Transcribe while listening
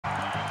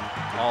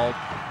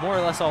more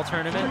or less all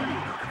tournament.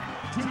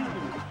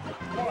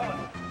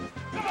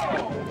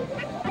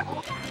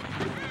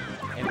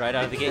 And right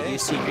out of the gate, you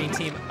see Green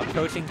Team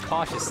approaching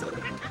cautiously.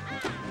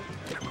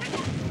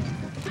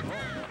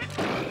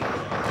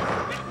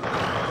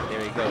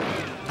 There you go.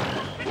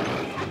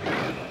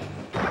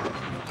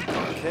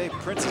 Okay,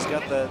 Prince has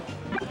got that.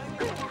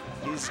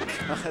 He's got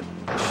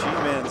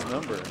Shihman's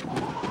number.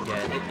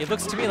 Yeah, it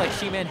looks to me like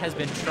Shihman has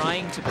been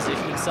trying to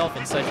position himself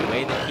in such a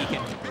way that he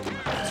can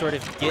sort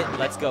of get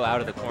LETSGO out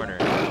of the corner.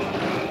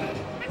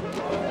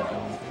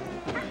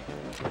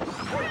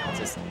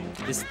 Just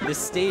this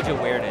stage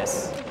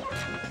awareness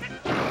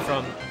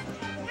from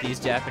these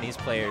Japanese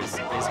players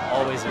is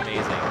always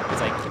amazing.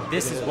 It's like,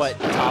 this is what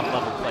top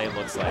level play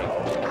looks like.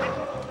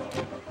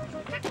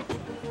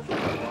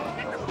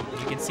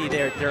 You can see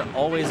they're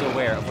always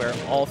aware of where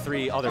all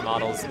three other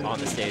models on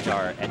the stage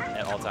are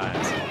at all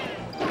times.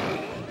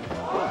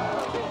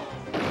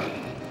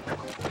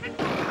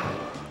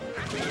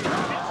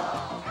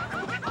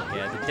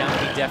 Yeah, the down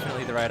B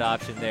definitely the right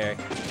option there.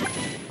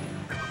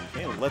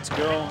 Okay,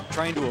 LETSGO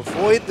trying to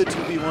avoid the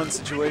 2v1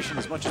 situation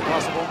as much as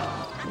possible.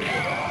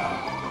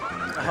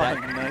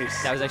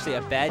 Nice. That was actually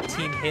a bad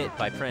team hit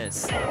by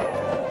Prince.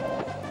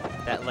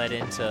 That led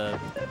into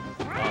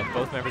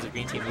both members of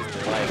Green Team losing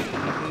their life.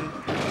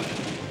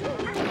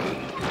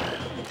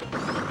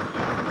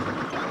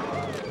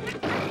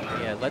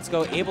 Yeah,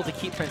 LETSGO able to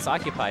keep Prince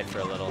occupied for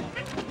a little.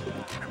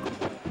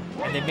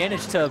 And they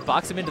managed to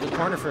box him into the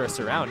corner for a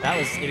surround. That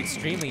was an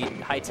extremely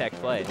high-tech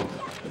play.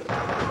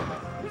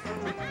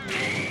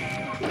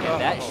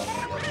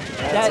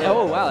 And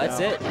oh wow, that's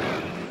it.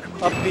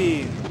 Up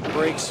B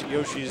breaks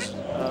Yoshi's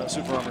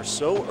super armor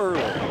so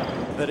early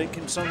that it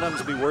can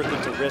sometimes be worth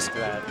it to risk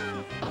that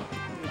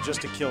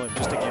just to kill him,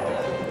 just to keep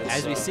him.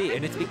 As we see,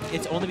 and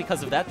it's only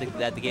because of that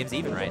that the game's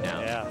even right now.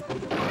 Yeah.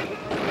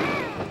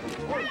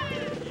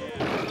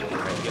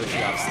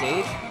 Yoshi off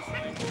stage.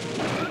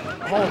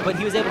 Oh, but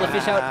he was able to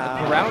fish out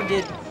a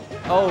grounded.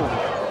 Oh.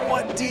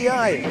 What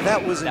DI?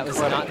 That was incredible. That was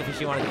not the fish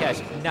he wanted to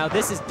catch. Now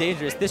this is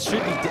dangerous. This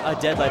should be a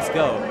dead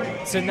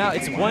LETSGO. So now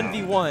it's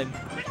 1v1.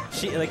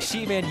 Like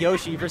Shihman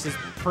Yoshi versus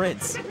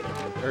Prince.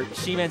 Or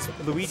Shihman's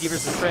Luigi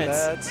versus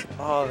Prince.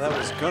 that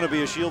was going to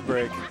be a shield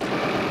break.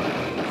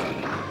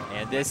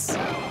 And this.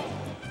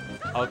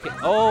 Okay.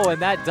 Oh,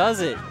 and that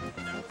does it.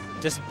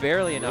 Just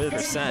barely enough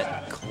percent.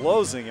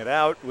 Closing it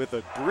out with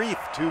a brief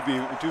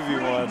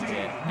 2v1.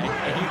 Yeah.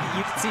 And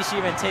you can see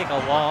Shihman take a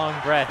long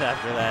breath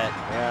after that.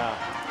 Yeah.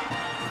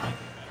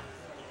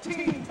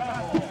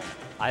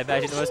 I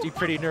imagine it must be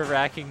pretty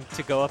nerve-wracking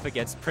to go up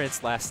against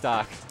Prince last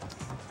stock.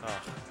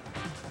 Oh.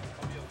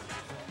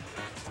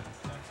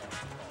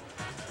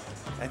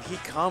 And he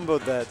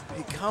comboed that.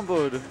 He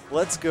comboed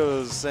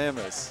LETSGO's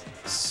Samus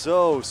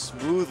so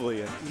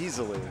smoothly and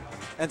easily.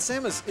 And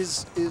Samus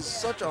is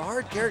such a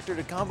hard character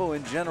to combo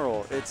in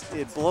general.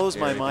 It blows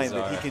my mind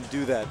that he can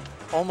do that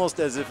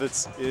almost as if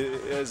it's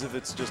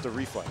just a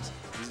reflex.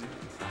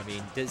 I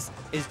mean, does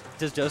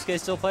Josuke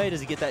still play?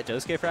 Does he get that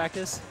Josuke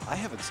practice? I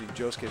haven't seen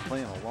Josuke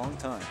play in a long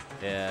time.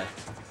 Yeah.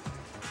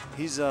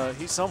 He's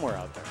somewhere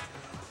out there.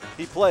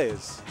 He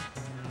plays.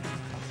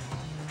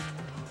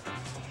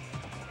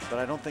 But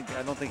I don't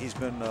think he's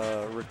been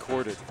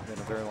recorded in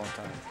a very long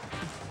time.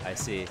 I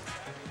see.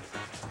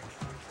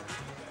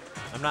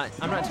 I'm not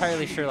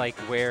entirely sure like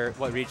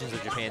what regions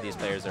of Japan these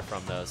players are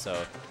from though,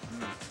 so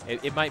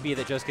it might be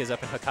that Josuke's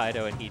up in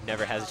Hokkaido and he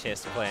never has a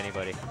chance to play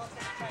anybody.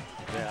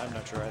 Yeah, I'm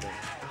not sure either.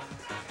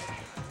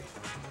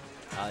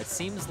 It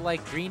seems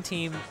like Green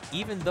Team,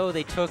 even though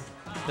they took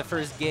the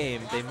first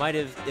game, it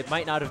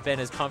might not have been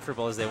as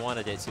comfortable as they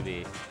wanted it to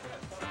be.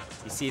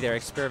 You see they're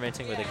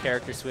experimenting with a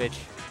character switch.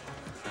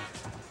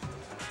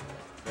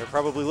 They're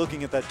probably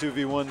looking at that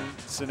 2v1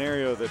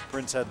 scenario that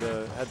Prince had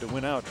to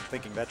win out,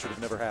 thinking that should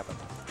have never happened.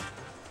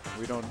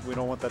 We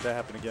don't want that to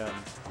happen again.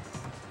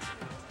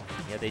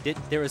 Yeah, they did.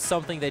 There was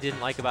something they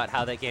didn't like about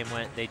how that game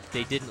went. They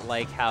didn't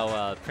like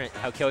how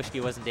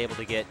Kyoshiki wasn't able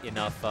to get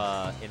enough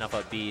up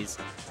Bs.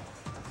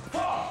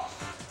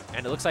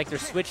 And it looks like they're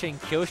switching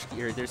Kyoshiki,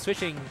 or they're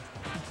switching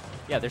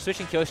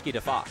Kyoshiki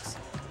to Fox.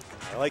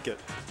 I like it.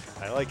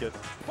 I like it.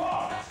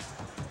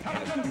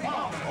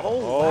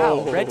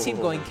 Oh, wow. Red Team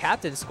going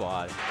Captain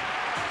Squad.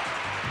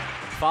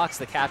 Fox,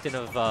 the captain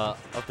of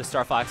the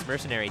Star Fox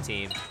mercenary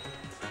team.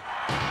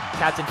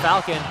 Captain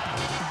Falcon,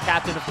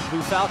 captain of the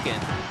Blue Falcon.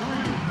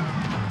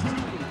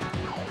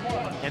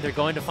 And they're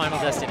going to Final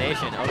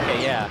Destination.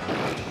 Okay, yeah.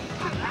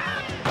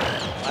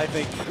 I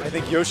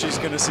think Yoshi's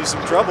going to see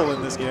some trouble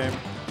in this game.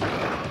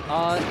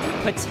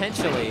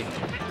 Potentially.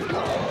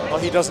 Well,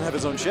 he doesn't have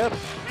his own ship.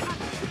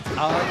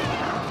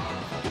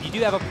 You do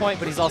have a point,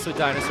 but he's also a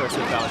dinosaur,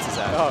 so it balances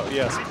out. Oh,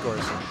 yes, of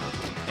course.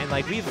 And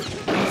like we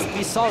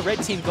saw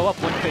Red Team go up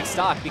one quick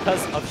stock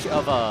because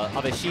of a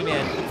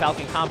Shihman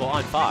Falcon combo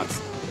on Fox.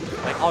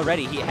 Like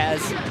already he has.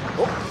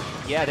 Oh,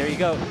 yeah, there you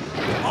go.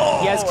 Oh,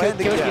 he has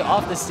Kyoshiki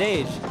off the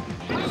stage,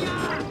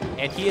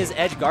 and he is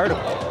edge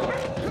guardable.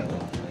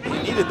 He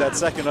needed that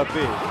second up B.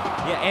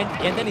 Yeah,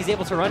 and then he's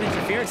able to run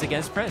interference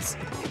against Prince.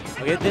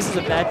 Okay, this is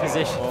a bad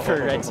position for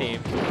Red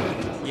Team.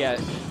 Yeah,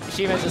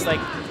 Shihman's just like,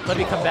 let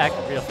me come back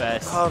real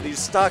fast. Oh, these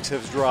stocks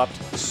have dropped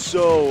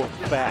so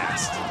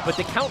fast. But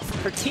the count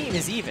per team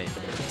is even.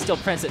 Still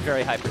Prince at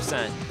very high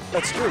percent.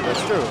 That's true,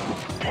 that's true.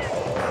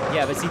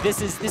 Yeah, but see,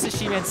 this is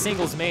Shihman's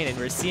singles main, and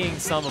we're seeing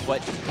some of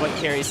what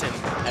carries him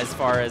as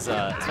far as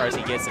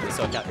he gets in the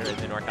SoCal or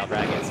the NorCal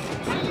brackets.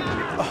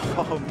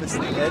 Oh, missed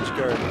the edge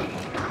guard.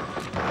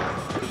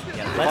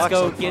 Yeah, let's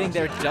go getting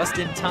there just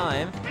in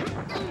time.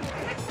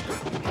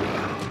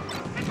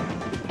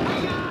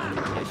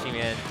 Yeah,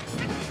 Shihman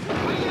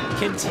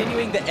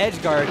continuing the edge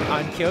guard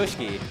on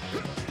Kyoshi.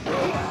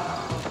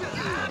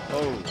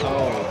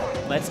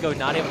 Oh, Let's Go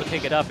not able to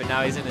pick it up, and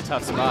now he's in a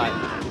tough spot.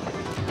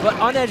 But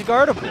unedge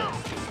guardable.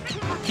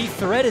 He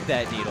threaded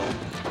that needle.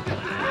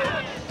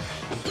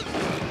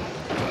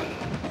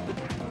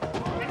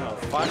 Oh,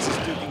 Fox is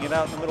duking it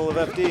out in the middle of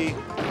FD.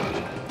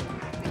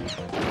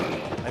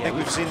 I think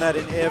we've seen that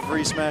in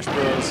every Smash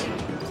Bros.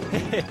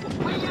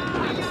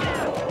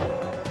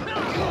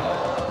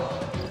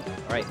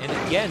 All right, and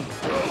again,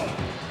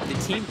 the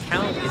team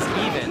count is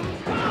even.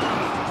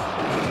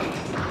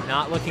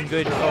 Not looking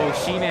good. Oh,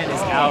 Shihman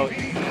is out.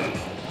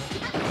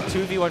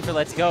 2v1 for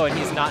Let's Go, and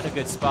he's not in a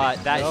good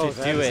spot. That should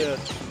do it.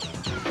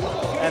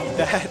 And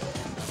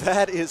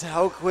that is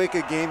how quick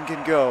a game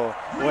can go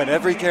when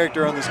every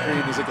character on the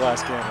screen is a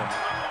glass cannon.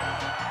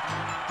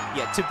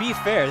 Yeah, to be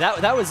fair,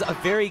 that was a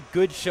very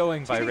good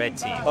showing by Red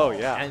Team. Oh,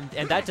 yeah.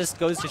 And that just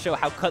goes to show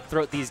how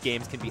cutthroat these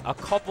games can be. A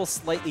couple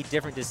slightly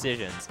different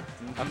decisions,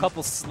 a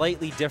couple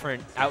slightly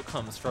different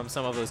outcomes from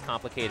some of those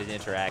complicated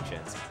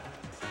interactions.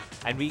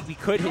 And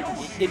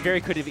it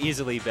very could have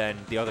easily been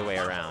the other way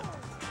around.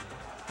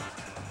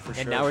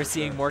 And now we're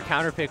seeing more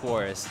counterpick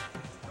wars.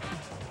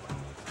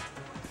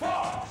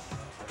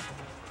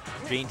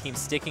 Dream Team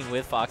sticking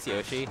with Fox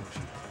Yoshi.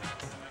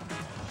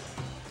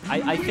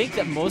 I think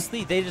that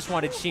mostly they just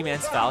wanted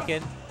Shihman's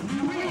Falcon.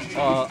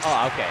 Oh,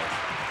 okay.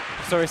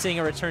 So we're seeing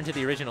a return to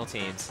the original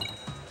teams,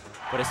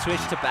 but a switch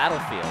to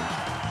Battlefield.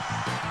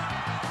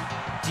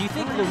 Do you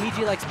think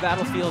Luigi likes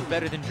Battlefield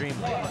better than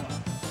Dreamland?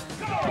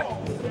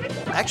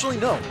 Actually,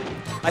 no.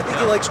 I think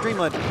he likes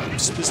Streamland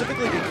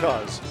specifically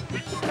because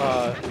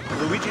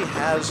Luigi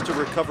has to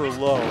recover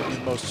low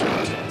in most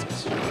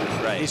circumstances.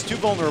 Right. He's too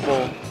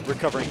vulnerable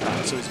recovering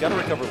high, so he's got to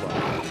recover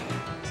low.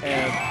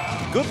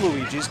 And good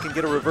Luigis can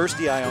get a reverse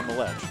DI on the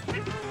ledge.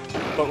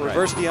 But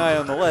reverse DI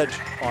on the ledge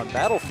on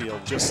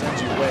Battlefield just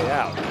sends you way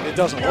out. It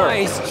doesn't work.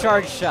 Nice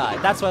charge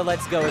shot. That's why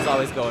Let's Go is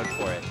always going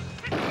for it.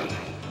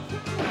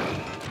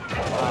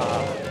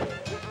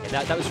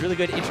 And that was really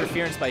good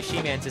interference by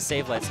Shihman to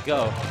save Let's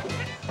Go.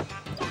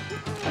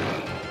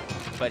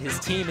 But his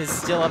team is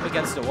still up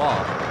against a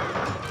wall.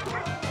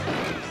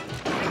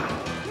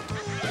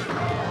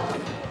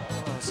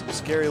 Oh, some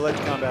scary ledge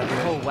combat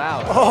here. Oh,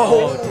 wow.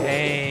 Oh,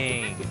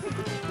 dang.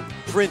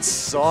 Prince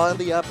saw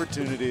the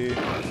opportunity,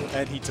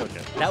 and he took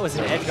it. That was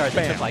an edge guard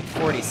that took like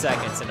 40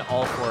 seconds in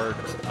all four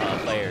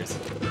players.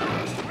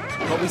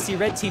 But we see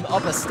Red Team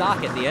up a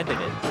stock at the end of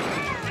it.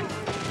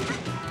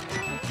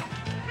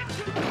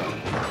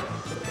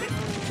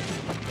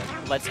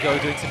 Let's Go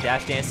doing some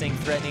dash dancing,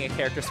 threatening a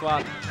character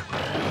swap.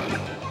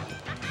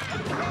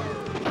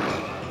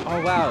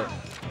 Oh, wow.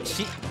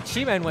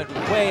 Shihman went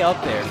way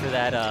up there for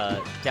that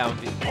down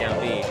B,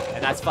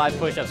 and that's 5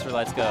 push-ups for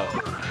Let's Go.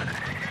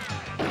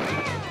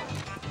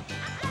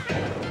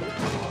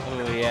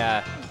 Oh,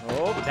 yeah.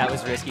 Oh, that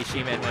was risky.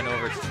 Shihman went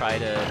over to try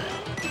to...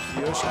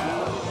 Yoshi,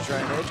 try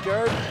an edge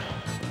guard.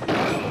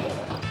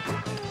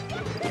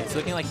 It's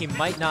looking like he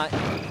might not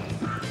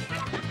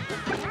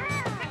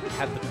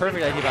have the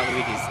perfect idea about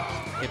Luigi's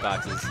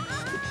hitboxes.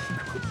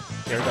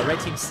 There we go. Red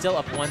Team's still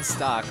up 1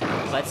 stock.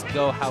 Let's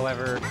Go,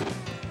 however...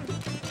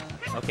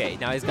 Okay,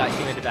 now he's got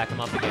Shihman to back him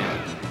up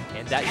again.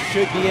 And that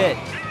should be it.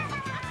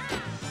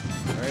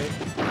 All right.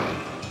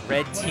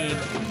 Red Team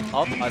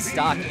up a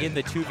stock in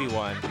the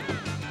 2v1.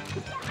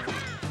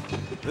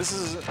 This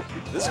is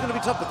going to be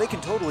tough, but they can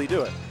totally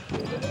do it.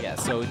 Yeah,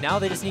 so now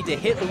they just need to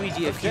hit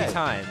Luigi a few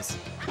times.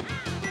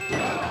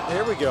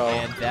 There we go.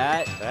 And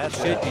that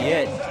should be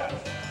it.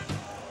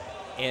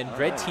 And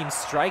Red Team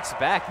strikes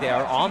back. They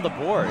are on the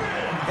board.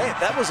 Hey,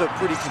 that was a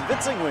pretty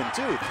convincing win,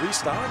 too. 3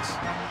 stocks.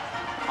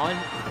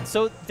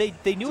 So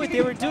they knew what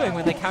they were doing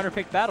when they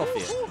counterpicked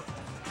Battlefield.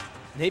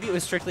 Maybe it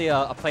was strictly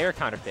a player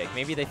counterpick.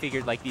 Maybe they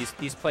figured like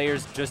these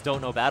players just don't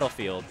know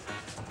Battlefield.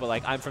 But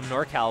like I'm from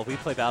NorCal, we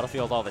play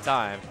Battlefield all the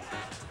time.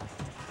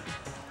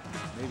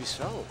 Maybe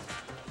so.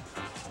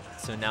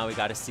 So now we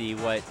got to see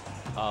what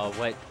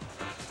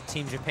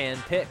Team Japan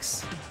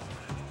picks.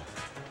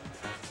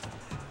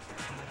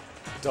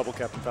 Double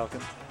Captain Falcon.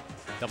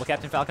 Double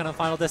Captain Falcon on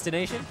Final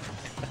Destination?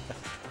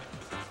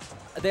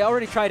 They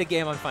already tried a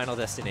game on Final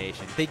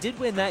Destination. They did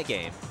win that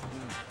game.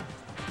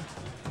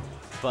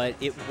 But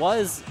it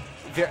was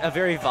a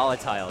very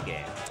volatile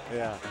game.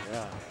 Yeah,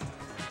 yeah.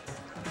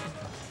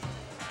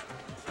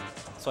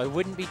 So I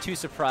wouldn't be too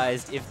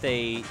surprised if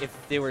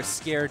they were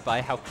scared by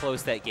how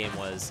close that game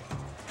was,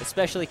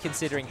 especially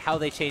considering how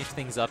they changed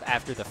things up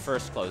after the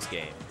first close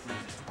game.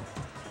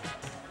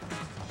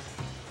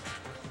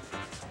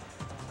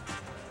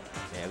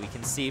 Yeah, we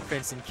can see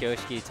Prince and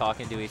Kyoshiki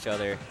talking to each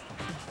other.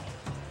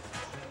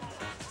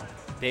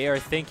 They are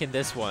thinking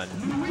this one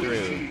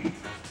through.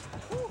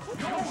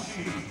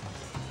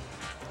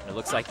 It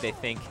looks like they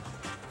think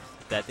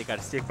that they got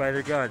to stick by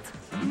their guns.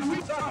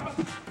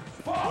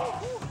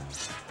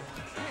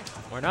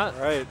 Or not.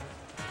 Right.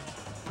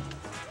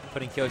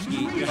 Putting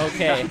Kyoshiki,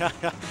 okay.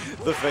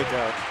 The fake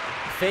out.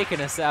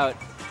 Faking us out.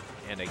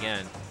 And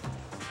again.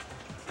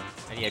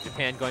 And yeah,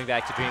 Japan going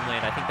back to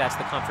Dreamland. I think that's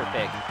the comfort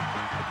pick.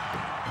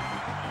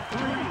 3,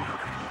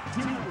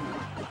 2,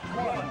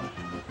 1,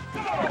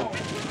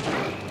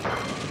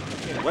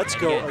 go! Let's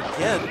Go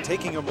again,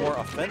 taking a more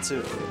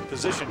offensive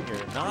position here,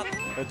 not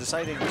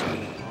deciding to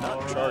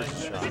not charge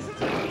the shot.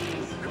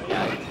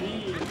 Yeah.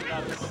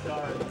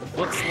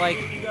 Looks like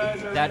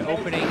that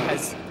opening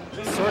has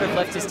sort of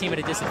left his team at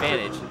a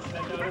disadvantage.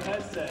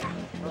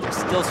 They're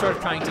still sort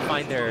of trying to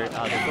find their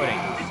footing.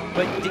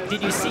 But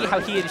did you see how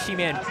he and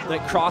Shihman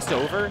like crossed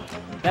over?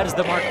 That is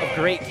the mark of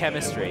great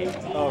chemistry.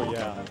 Oh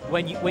yeah.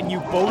 When you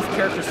both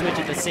character switch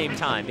at the same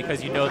time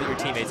because you know that your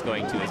teammate's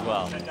going to as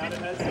well.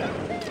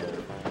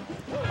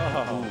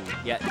 Oh.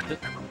 Yeah,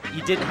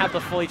 he didn't have the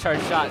fully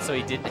charged shot, so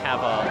he didn't have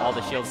all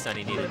the shield stun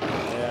he needed.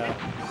 Yeah.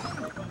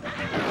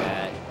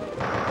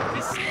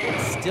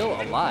 He's still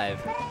alive.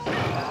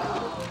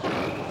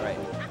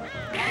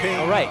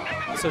 All right,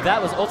 so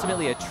that was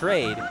ultimately a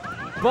trade,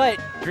 but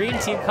green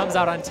team comes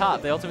out on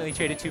top. They ultimately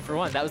traded 2 for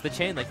 1. That was the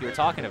chain like you were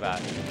talking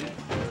about.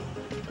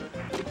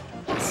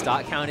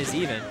 Stock count is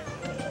even.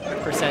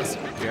 Percent's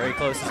very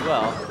close as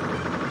well.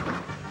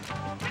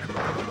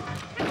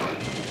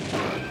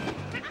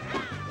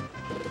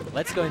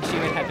 Let's Go and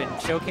Shihman have been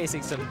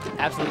showcasing some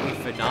absolutely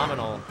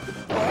phenomenal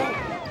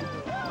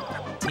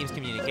team's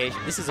communication.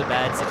 This is a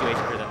bad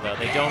situation for them, though.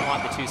 They don't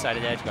want the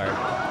 2-sided edge guard.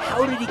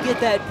 How did he get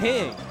that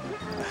ping?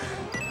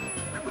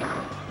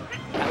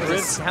 That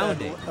was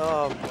astounding.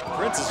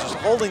 Prince is just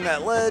holding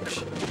that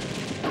ledge.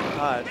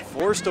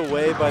 Forced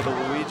away by the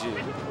Luigi.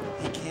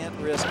 He can't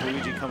risk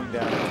Luigi coming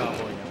down and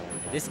comboing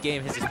him. This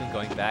game has just been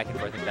going back and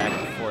forth and back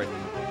and forth.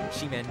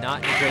 Shihman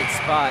not in a great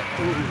spot.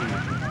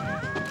 Ooh.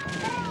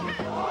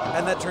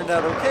 And that turned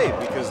out okay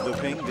because the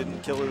ping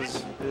didn't kill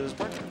his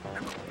partner.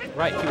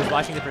 Right, he was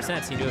watching the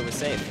percents. He knew it was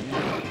safe.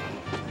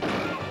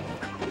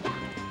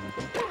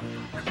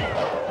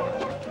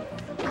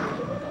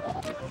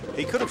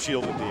 He could have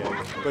shielded the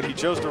egg, but he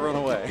chose to run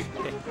away.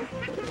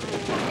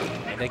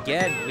 And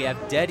again, we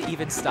have dead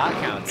even stock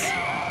counts.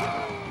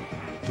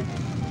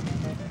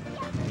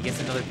 He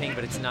gets another ping,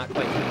 but it's not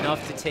quite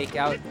enough to take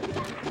out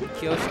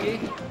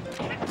Kyoshiki.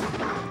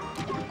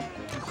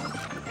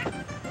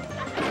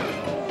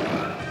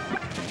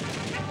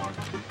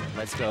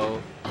 Let's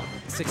Go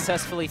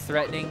successfully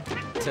threatening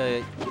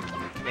to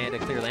command a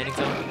clear landing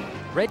zone.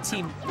 Red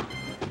team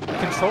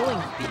controlling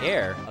the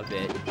air a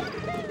bit.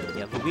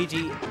 Yeah,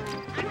 Luigi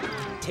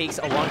takes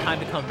a long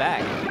time to come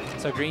back,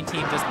 so green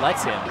team just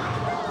lets him.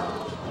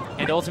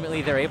 And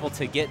ultimately they're able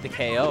to get the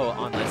KO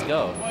on Let's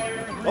Go.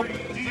 Oh.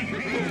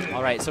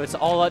 All right, so it's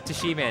all up to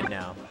Shihman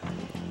now.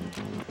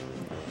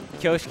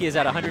 Kyoshiki is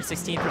at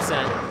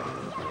 116%.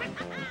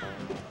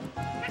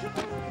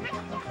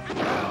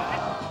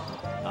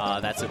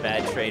 That's a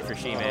bad trade for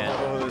Shihman.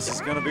 Oh, this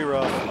is going to be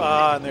rough.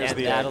 And there's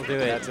the that'll egg. do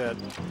it. That's it.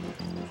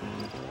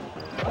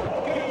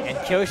 And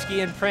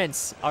Kyoshiki and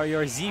Prince are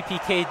your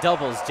ZPK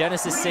doubles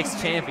Genesis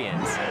 6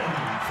 champions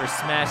for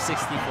Smash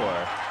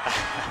 64.